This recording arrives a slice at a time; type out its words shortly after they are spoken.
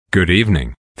Good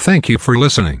evening. Thank you for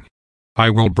listening. I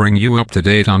will bring you up to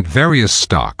date on various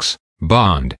stocks,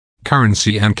 bond,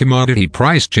 currency and commodity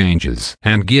price changes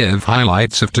and give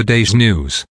highlights of today's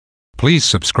news. Please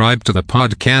subscribe to the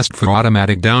podcast for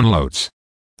automatic downloads.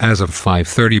 As of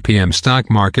 5:30 p.m. stock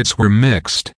markets were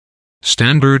mixed.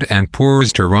 Standard &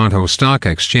 Poor's Toronto Stock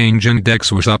Exchange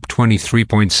Index was up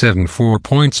 23.74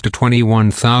 points to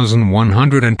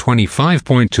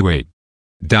 21,125.28.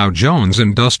 Dow Jones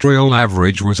Industrial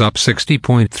Average was up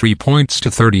 60.3 points to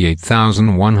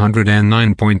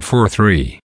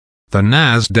 38,109.43. The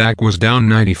Nasdaq was down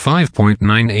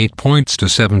 95.98 points to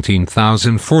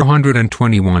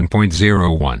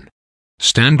 17,421.01.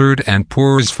 Standard &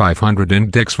 Poor's 500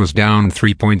 Index was down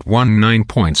 3.19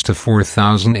 points to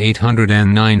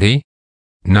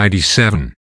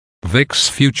 4,890.97. VIX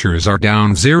futures are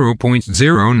down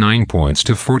 0.09 points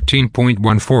to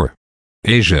 14.14.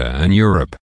 Asia and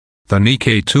Europe. The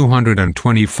Nikkei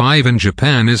 225 in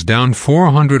Japan is down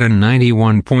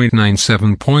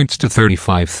 491.97 points to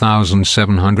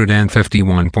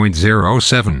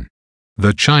 35,751.07.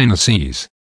 The China CSI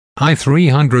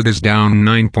 300 is down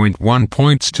 9.1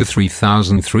 points to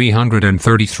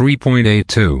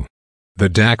 3,333.82. The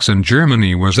DAX in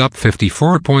Germany was up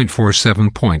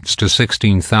 54.47 points to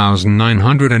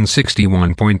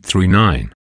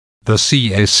 16,961.39. The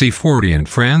CAC 40 in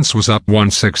France was up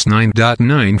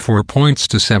 169.94 points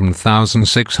to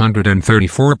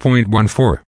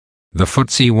 7,634.14. The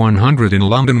FTSE 100 in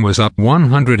London was up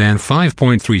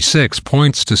 105.36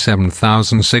 points to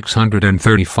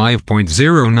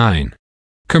 7,635.09.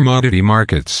 Commodity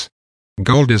markets.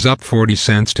 Gold is up 40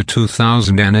 cents to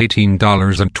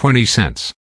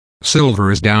 $2,018.20.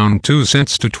 Silver is down 2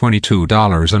 cents to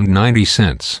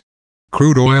 $22.90.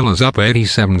 Crude oil is up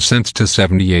 87 cents to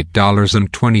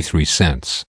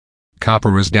 $78.23.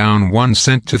 Copper is down 1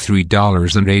 cent to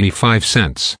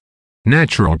 $3.85.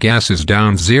 Natural gas is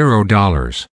down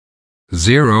 $0.00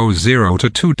 to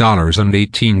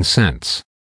 $2.18.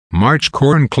 March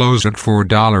corn closed at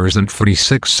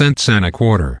 $4.46 and a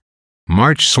quarter.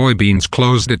 March soybeans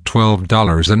closed at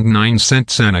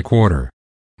 $12.09 and a quarter.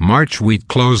 March wheat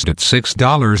closed at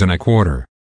 $6 and a quarter.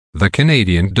 The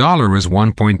Canadian dollar is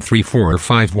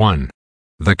 1.3451.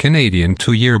 The Canadian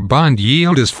 2-year bond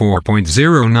yield is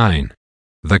 4.09.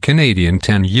 The Canadian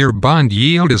 10-year bond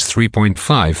yield is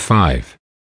 3.55.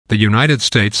 The United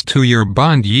States 2-year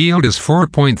bond yield is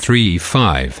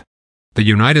 4.35. The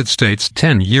United States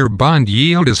 10-year bond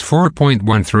yield is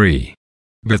 4.13.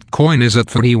 Bitcoin is at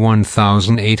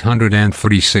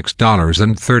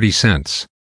 $31,846.30.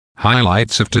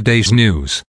 Highlights of today's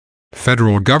news.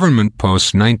 Federal government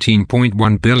posts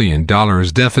 $19.1 billion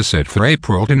deficit for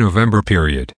April to November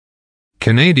period.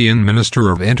 Canadian Minister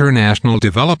of International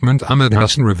Development Ahmed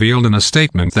Hassan revealed in a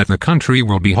statement that the country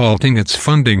will be halting its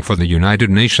funding for the United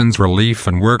Nations Relief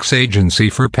and Works Agency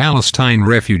for Palestine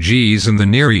refugees in the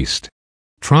Near East.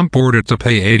 Trump ordered to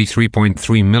pay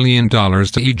 $83.3 million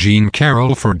to E. Jean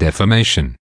Carroll for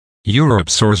defamation. Europe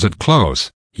soars at close.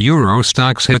 Euro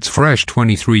stocks hits fresh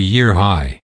 23-year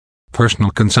high.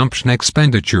 Personal consumption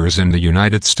expenditures in the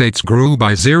United States grew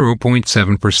by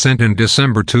 0.7% in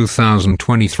December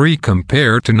 2023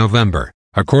 compared to November,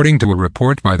 according to a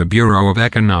report by the Bureau of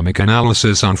Economic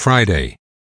Analysis on Friday.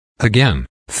 Again,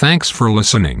 thanks for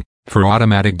listening. For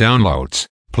automatic downloads,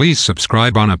 please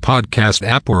subscribe on a podcast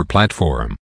app or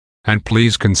platform. And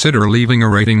please consider leaving a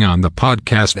rating on the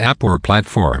podcast app or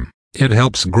platform. It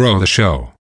helps grow the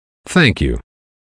show. Thank you.